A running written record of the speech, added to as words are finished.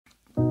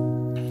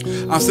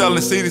I'm selling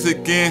CDs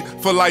again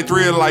for like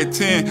 3 or like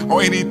 10,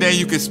 or any day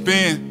you can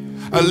spend.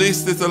 At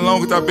least it's the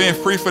longest I've been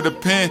free for the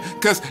pen.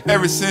 Cause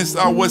ever since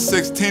I was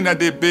 16 I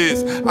did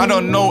biz. I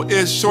don't know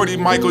if shorty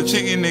might go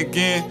cheating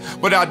again,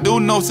 but I do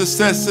know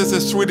success is a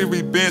sweetie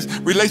revenge.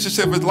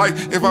 Relationship is like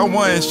if I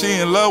want she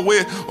in love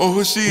with, or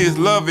who she is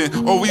loving,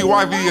 or we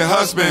wifey a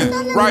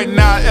husband. Right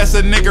now as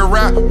a nigga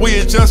rap, we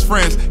are just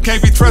friends.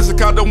 Can't be trusted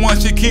cause the one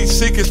she keeps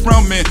seeking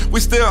from me. We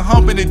still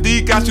humping the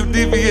D, got you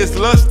devious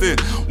lusting.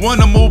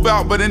 Wanna move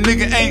out but a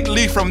nigga ain't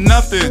leave from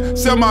nothing.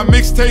 Sell my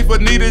mixtape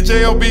but need a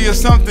JLB or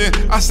something.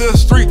 I sell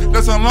street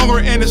that's no longer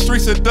in the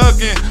streets of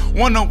Duggan.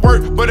 Wanna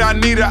work but I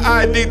need an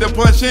ID to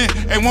punch in,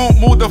 and won't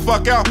move the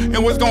fuck out,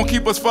 and what's gonna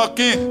keep us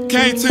fucking.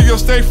 Came to your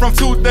state from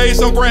 2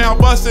 days on Greyhound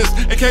buses,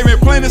 and came in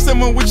playing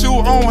someone with you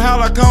on how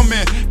I come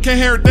in. Can't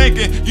hear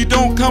thinking, you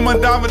don't come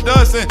and dime a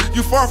dozen.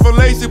 You far from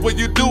lazy but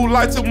you do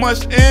like too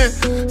much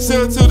in.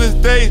 Still to this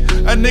day,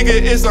 a nigga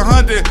is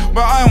 100,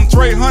 but I am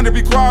Draye Hunnid.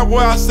 Be quiet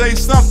while I say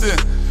something.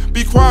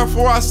 Be quiet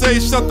before I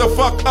say shut the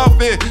fuck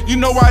up it. You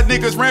know why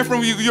niggas ran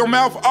from you, your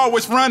mouth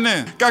always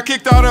running. Got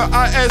kicked out of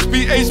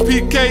ISB,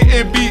 HPK,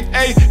 and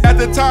BA. At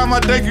the time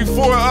I thank you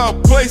for a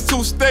place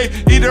to stay.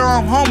 Either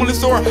I'm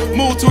homeless or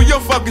move to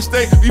your fucking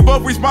state. We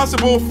both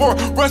responsible for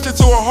rushing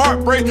to a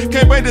heartbreak.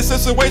 Can't blame the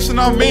situation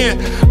I'm in.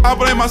 I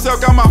blame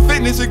myself, got my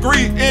fitness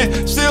degree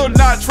in. Still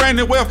not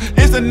training well.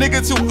 Is the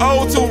nigga too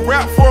old to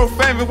rap for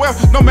fame and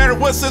wealth? No matter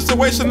what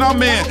situation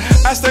I'm in,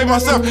 I stay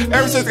myself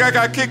ever since I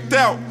got kicked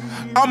out.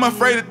 I'm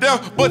afraid of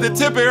death, but the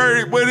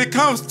temporary when it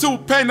comes to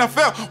pain I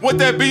felt. With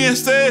that being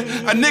said,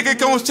 a nigga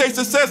gon' chase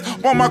success,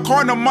 while my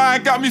carnal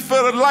mind got me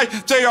feeling like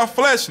JR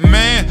Flesh.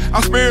 Man,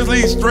 I'm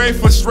spiritually straight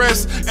for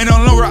stress, and no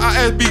longer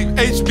ISB,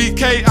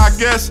 HBK, I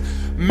guess.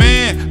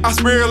 Man, I'm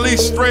spiritually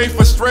straight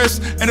for stress,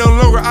 and no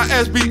longer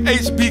ISB,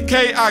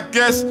 HBK, I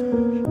guess.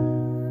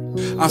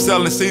 I'm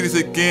selling CDs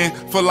again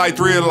for like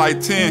 3 or like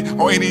 10,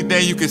 or any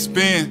day you can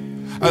spend.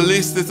 At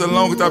least it's the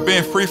longest I've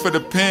been free for the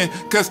pen.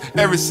 Cause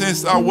ever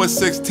since I was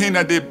 16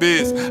 I did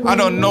biz. I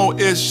don't know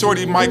if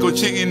shorty might go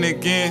cheating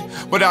again,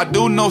 but I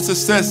do know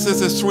success is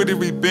a sweetie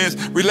revenge.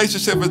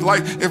 Relationship is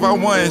like if I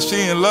want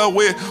she in love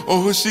with, or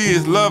who she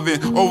is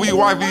loving, or we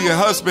wifey a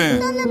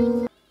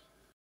husband.